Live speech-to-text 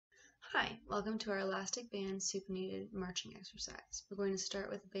Hi, welcome to our elastic band supinated marching exercise. We're going to start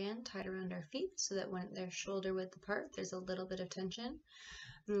with a band tied around our feet so that when they're shoulder width apart, there's a little bit of tension,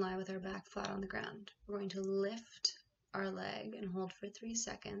 and lie with our back flat on the ground. We're going to lift our leg and hold for 3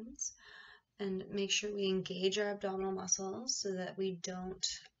 seconds and make sure we engage our abdominal muscles so that we don't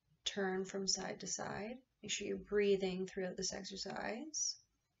turn from side to side. Make sure you're breathing throughout this exercise.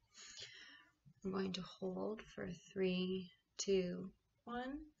 I'm going to hold for 3, 2,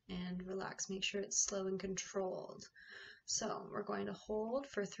 1, and relax. Make sure it's slow and controlled. So we're going to hold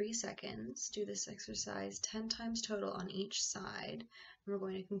for 3 seconds, do this exercise 10 times total on each side, and we're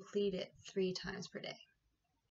going to complete it 3 times per day.